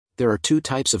there are two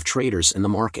types of traders in the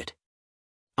market.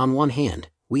 On one hand,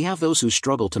 we have those who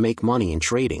struggle to make money in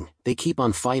trading. They keep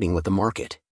on fighting with the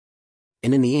market.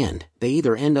 And in the end, they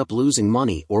either end up losing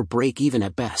money or break even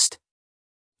at best.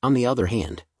 On the other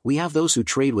hand, we have those who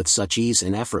trade with such ease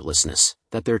and effortlessness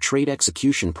that their trade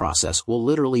execution process will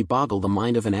literally boggle the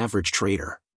mind of an average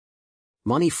trader.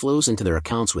 Money flows into their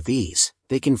accounts with ease.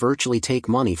 They can virtually take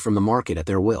money from the market at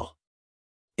their will.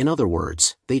 In other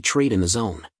words, they trade in the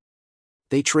zone.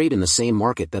 They trade in the same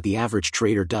market that the average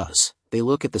trader does. They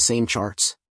look at the same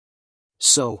charts.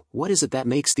 So, what is it that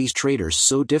makes these traders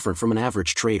so different from an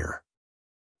average trader?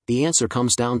 The answer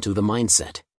comes down to the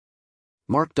mindset.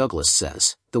 Mark Douglas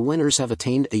says, the winners have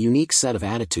attained a unique set of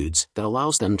attitudes that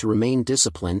allows them to remain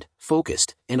disciplined,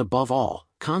 focused, and above all,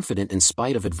 confident in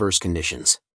spite of adverse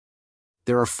conditions.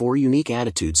 There are 4 unique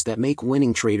attitudes that make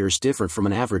winning traders different from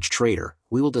an average trader.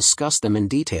 We will discuss them in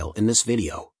detail in this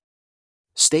video.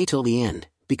 Stay till the end,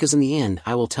 because in the end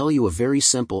I will tell you a very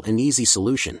simple and easy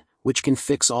solution, which can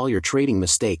fix all your trading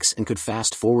mistakes and could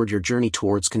fast forward your journey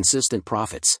towards consistent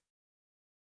profits.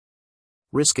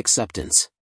 Risk acceptance.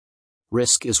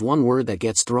 Risk is one word that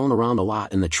gets thrown around a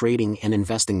lot in the trading and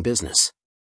investing business.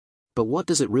 But what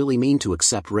does it really mean to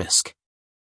accept risk?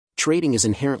 Trading is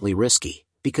inherently risky,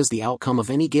 because the outcome of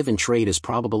any given trade is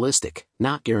probabilistic,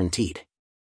 not guaranteed.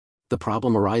 The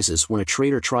problem arises when a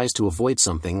trader tries to avoid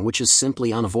something which is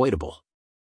simply unavoidable.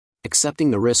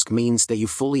 Accepting the risk means that you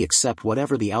fully accept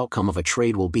whatever the outcome of a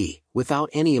trade will be, without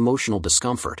any emotional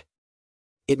discomfort.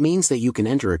 It means that you can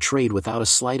enter a trade without a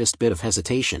slightest bit of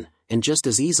hesitation, and just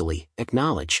as easily,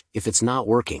 acknowledge if it's not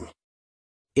working.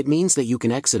 It means that you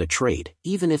can exit a trade,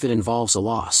 even if it involves a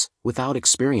loss, without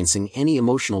experiencing any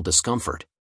emotional discomfort.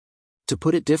 To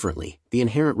put it differently, the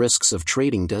inherent risks of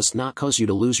trading does not cause you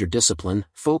to lose your discipline,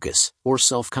 focus, or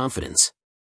self-confidence.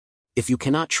 If you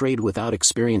cannot trade without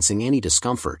experiencing any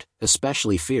discomfort,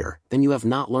 especially fear, then you have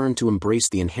not learned to embrace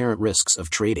the inherent risks of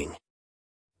trading.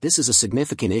 This is a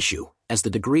significant issue, as the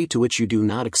degree to which you do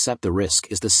not accept the risk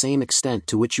is the same extent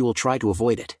to which you will try to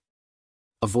avoid it.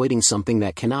 Avoiding something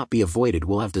that cannot be avoided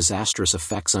will have disastrous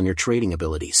effects on your trading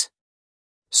abilities.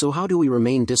 So how do we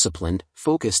remain disciplined,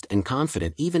 focused, and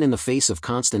confident even in the face of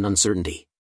constant uncertainty?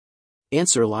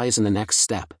 Answer lies in the next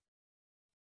step.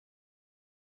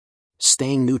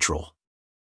 Staying neutral.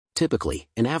 Typically,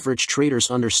 an average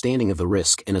trader's understanding of the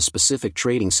risk in a specific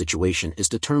trading situation is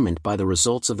determined by the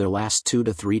results of their last 2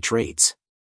 to 3 trades.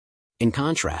 In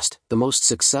contrast, the most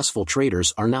successful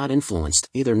traders are not influenced,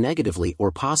 either negatively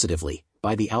or positively,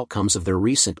 by the outcomes of their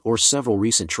recent or several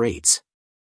recent trades.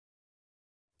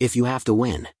 If you have to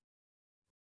win.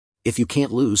 If you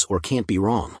can't lose or can't be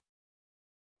wrong.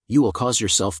 You will cause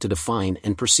yourself to define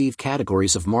and perceive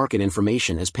categories of market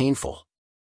information as painful.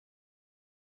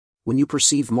 When you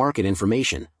perceive market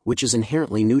information, which is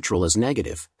inherently neutral, as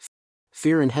negative,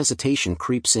 fear and hesitation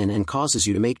creeps in and causes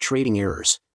you to make trading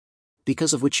errors,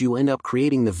 because of which you end up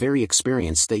creating the very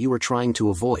experience that you were trying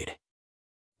to avoid.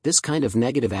 This kind of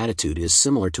negative attitude is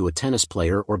similar to a tennis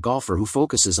player or golfer who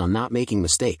focuses on not making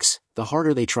mistakes. The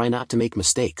harder they try not to make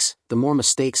mistakes, the more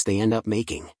mistakes they end up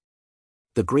making.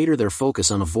 The greater their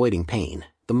focus on avoiding pain,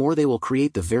 the more they will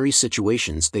create the very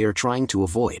situations they are trying to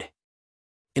avoid.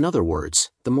 In other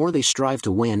words, the more they strive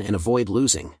to win and avoid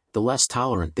losing, the less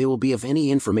tolerant they will be of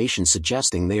any information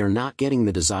suggesting they are not getting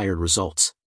the desired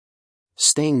results.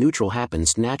 Staying neutral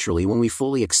happens naturally when we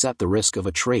fully accept the risk of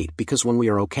a trade, because when we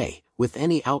are okay with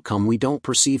any outcome, we don't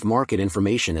perceive market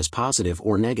information as positive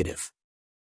or negative.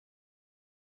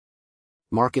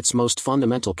 Market's most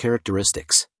fundamental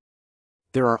characteristics.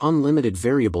 There are unlimited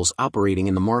variables operating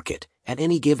in the market at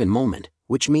any given moment,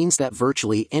 which means that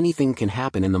virtually anything can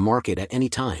happen in the market at any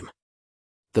time.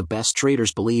 The best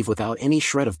traders believe without any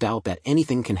shred of doubt that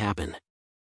anything can happen.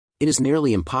 It is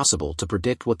nearly impossible to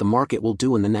predict what the market will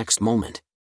do in the next moment.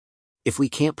 If we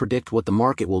can't predict what the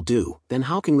market will do, then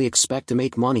how can we expect to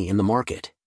make money in the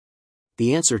market?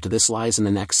 The answer to this lies in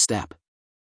the next step.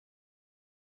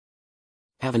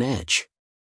 Have an edge.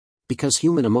 Because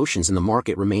human emotions in the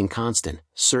market remain constant,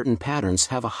 certain patterns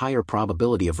have a higher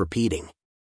probability of repeating.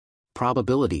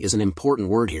 Probability is an important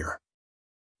word here.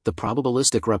 The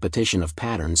probabilistic repetition of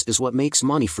patterns is what makes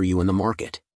money for you in the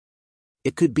market.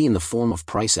 It could be in the form of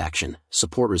price action,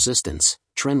 support resistance,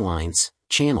 trend lines,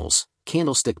 channels,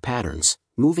 candlestick patterns,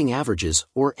 moving averages,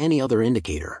 or any other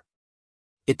indicator.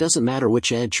 It doesn't matter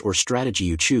which edge or strategy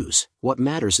you choose, what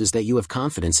matters is that you have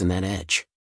confidence in that edge.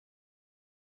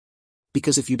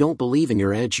 Because if you don't believe in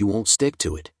your edge, you won't stick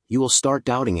to it, you will start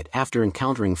doubting it after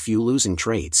encountering few losing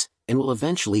trades, and will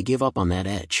eventually give up on that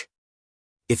edge.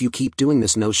 If you keep doing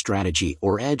this, no strategy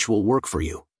or edge will work for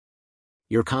you.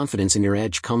 Your confidence in your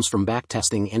edge comes from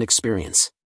backtesting and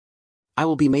experience. I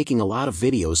will be making a lot of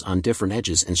videos on different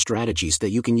edges and strategies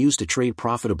that you can use to trade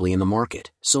profitably in the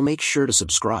market, so make sure to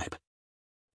subscribe.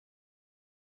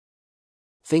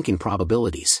 Think in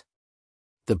probabilities.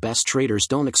 The best traders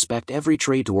don't expect every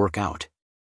trade to work out.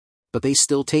 But they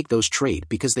still take those trades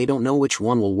because they don't know which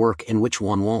one will work and which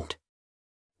one won't.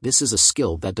 This is a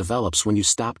skill that develops when you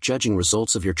stop judging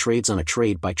results of your trades on a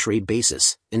trade-by-trade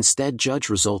basis, instead judge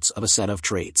results of a set of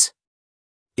trades.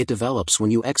 It develops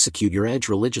when you execute your edge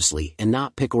religiously and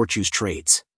not pick or choose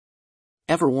trades.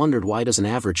 Ever wondered why does an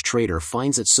average trader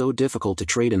finds it so difficult to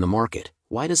trade in the market?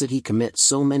 Why does he commit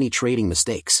so many trading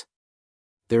mistakes?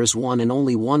 There is one and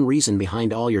only one reason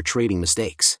behind all your trading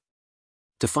mistakes.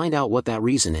 To find out what that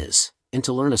reason is, and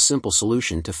to learn a simple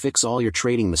solution to fix all your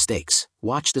trading mistakes,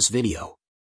 watch this video.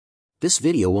 This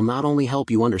video will not only help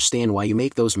you understand why you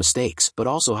make those mistakes but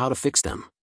also how to fix them.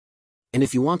 And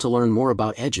if you want to learn more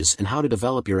about edges and how to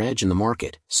develop your edge in the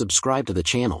market, subscribe to the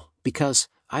channel, because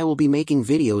I will be making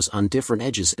videos on different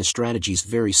edges and strategies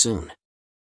very soon.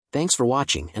 Thanks for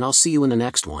watching and I'll see you in the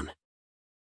next one.